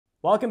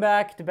Welcome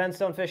back to Ben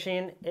Stone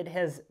Fishing. It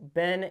has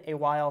been a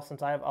while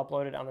since I have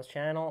uploaded on this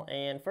channel,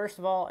 and first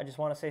of all, I just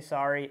want to say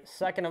sorry.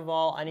 Second of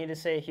all, I need to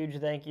say a huge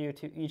thank you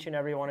to each and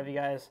every one of you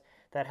guys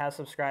that has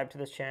subscribed to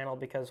this channel,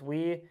 because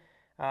we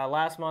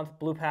last month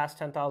blew past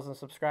 10,000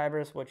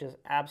 subscribers, which is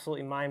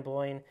absolutely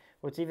mind-blowing.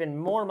 What's even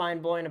more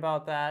mind-blowing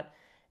about that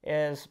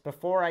is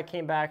before I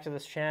came back to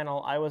this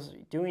channel, I was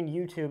doing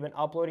YouTube and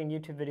uploading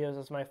YouTube videos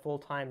as my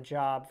full-time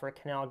job for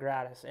Canal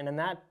Gratis, and in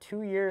that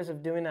 2 years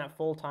of doing that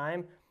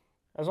full-time,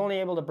 I was only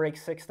able to break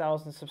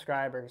 6,000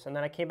 subscribers. And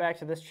then I came back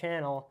to this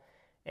channel,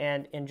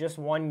 and in just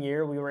 1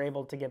 year, we were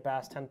able to get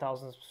past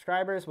 10,000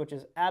 subscribers, which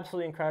is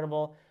absolutely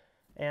incredible.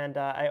 And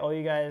I owe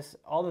you guys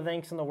all the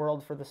thanks in the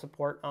world for the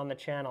support on the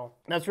channel.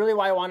 And that's really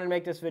why I wanted to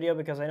make this video,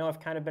 because I know I've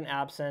kind of been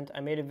absent. I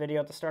made a video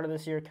at the start of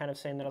this year kind of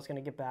saying that I was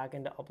going to get back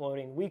into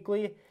uploading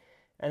weekly,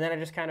 and then I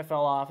just kind of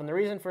fell off. And the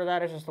reason for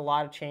that is just a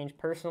lot of change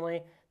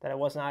personally that I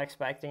was not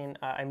expecting.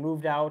 I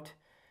moved out.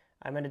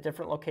 I'm in a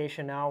different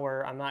location now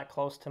where I'm not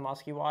close to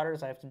musky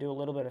waters. I have to do a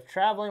little bit of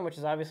traveling, which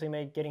has obviously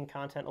made getting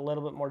content a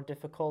little bit more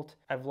difficult.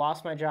 I've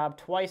lost my job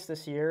twice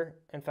this year.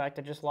 In fact,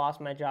 I just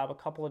lost my job a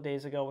couple of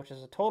days ago, which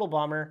is a total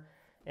bummer,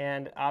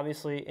 and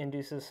obviously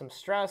induces some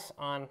stress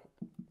on,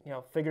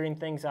 figuring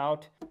things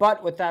out.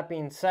 But with that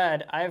being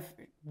said, I've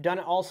done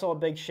also a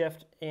big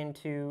shift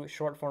into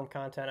short form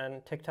content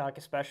on TikTok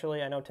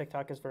especially. I know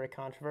TikTok is very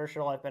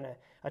controversial. I've been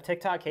a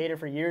TikTok hater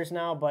for years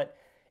now, but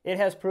it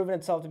has proven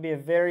itself to be a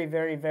very,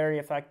 very, very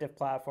effective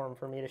platform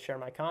for me to share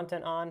my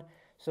content on.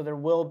 So there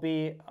will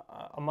be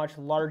a much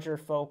larger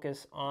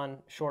focus on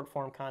short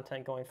form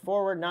content going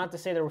forward. Not to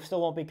say there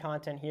still won't be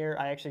content here.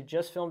 I actually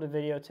just filmed a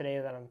video today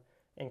that I'm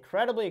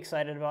incredibly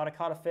excited about. I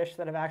caught a fish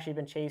that I've actually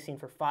been chasing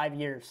for 5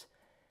 years.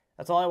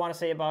 That's all I want to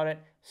say about it.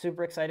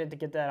 Super excited to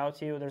get that out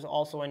to you. There's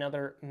also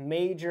another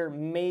major,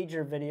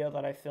 major video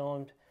that I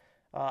filmed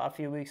a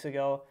few weeks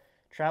ago,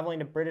 traveling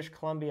to British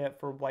Columbia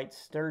for white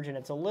sturgeon.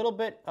 It's a little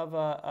bit of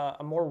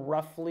a more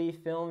roughly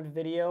filmed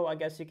video, I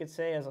guess you could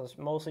say, as I was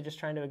mostly just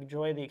trying to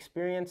enjoy the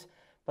experience,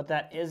 but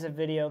that is a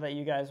video that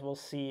you guys will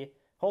see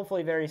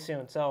hopefully very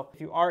soon. So if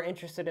you are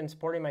interested in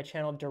supporting my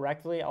channel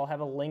directly, I'll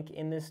have a link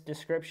in this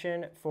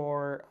description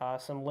for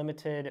some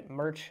limited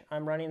merch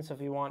I'm running. So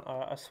if you want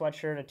a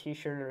sweatshirt, a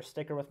t-shirt, or a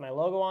sticker with my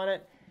logo on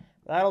it,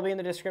 that'll be in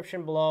the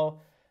description below.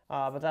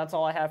 But that's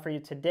all I have for you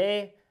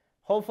today.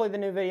 Hopefully the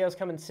new video is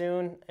coming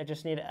soon. I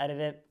just need to edit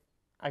it.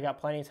 I got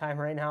plenty of time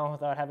right now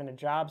without having a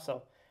job,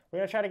 so we're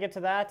going to try to get to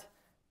that.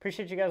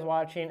 Appreciate you guys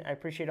watching. I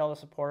appreciate all the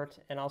support,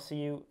 and I'll see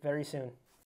you very soon.